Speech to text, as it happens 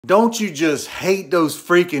Don't you just hate those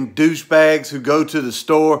freaking douchebags who go to the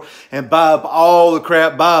store and buy up all the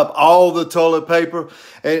crap, buy up all the toilet paper,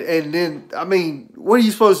 and then, I mean, what are you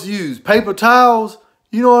supposed to use? Paper towels?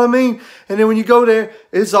 You know what I mean? And then when you go there,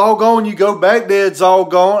 it's all gone. You go back there, it's all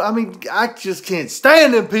gone. I mean, I just can't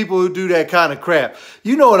stand them people who do that kind of crap.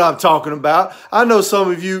 You know what I'm talking about. I know some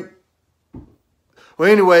of you.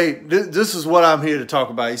 Well, anyway, this is what I'm here to talk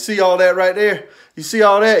about. You see all that right there? You see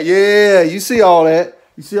all that? Yeah, you see all that.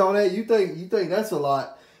 You see all that? You think that's a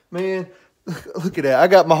lot. Man, look at that. I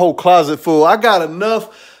got my whole closet full. I got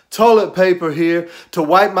enough toilet paper here to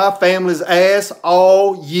wipe my family's ass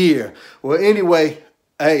all year. Well, anyway,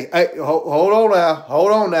 hey, hold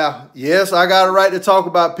on now. Yes, I got a right to talk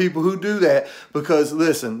about people who do that because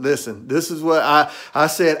listen, this is what I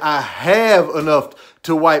said. I have enough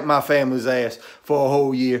to wipe my family's ass for a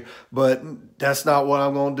whole year, but that's not what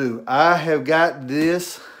I'm going to do. I have gotten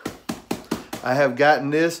this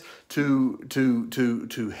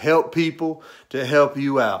to help people, to help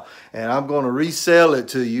you out. And I'm going to resell it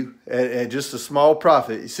to you at just a small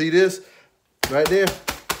profit. You see this right there?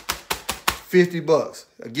 50 bucks.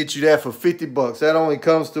 I'll get you that for 50 bucks. That only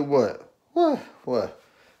comes to what?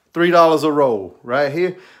 $3 a roll right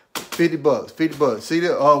here. 50 bucks, 50 bucks. See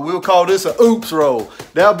that? We'll call this a oops roll.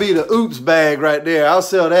 That'll be the oops bag right there. I'll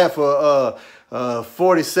sell that for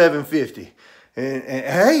 $47.50. And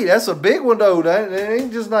hey, that's a big one though. That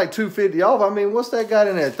ain't just like $2.50 off. I mean, what's that got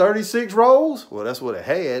in there? 36 rolls? Well, that's what it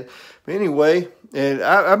had. But anyway, and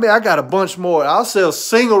I mean, I got a bunch more. I'll sell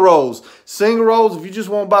single rolls. Single rolls, if you just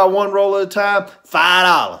want to buy one roll at a time,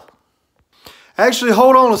 $5. Actually,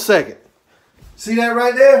 hold on a second. See that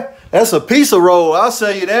right there? That's a piece of roll. I'll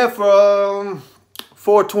sell you that for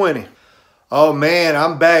 $4.20. Oh man,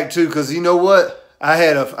 I'm back too, because you know what? I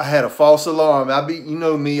had a false alarm. You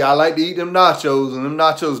know me, I like to eat them nachos, and them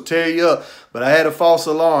nachos tear you up. But I had a false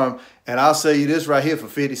alarm, and I'll sell you this right here for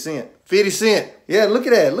 50 cents. 50 cents. Yeah, look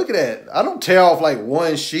at that. Look at that. I don't tear off like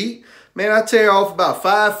one sheet. Man, I tear off about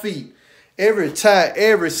 5 feet. Every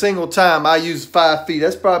single time I use 5 feet.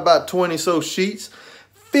 That's probably about 20 so sheets.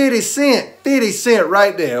 50 cents. 50 cents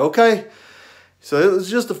right there, okay? So it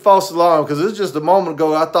was just a false alarm because it was just a moment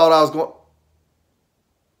ago I thought I was going...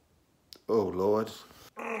 Oh, Lord.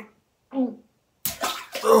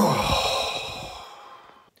 Oh.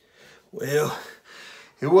 Well,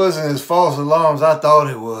 it wasn't as false alarm as I thought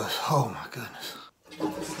it was. Oh, my goodness.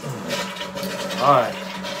 All right.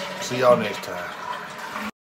 See y'all next time.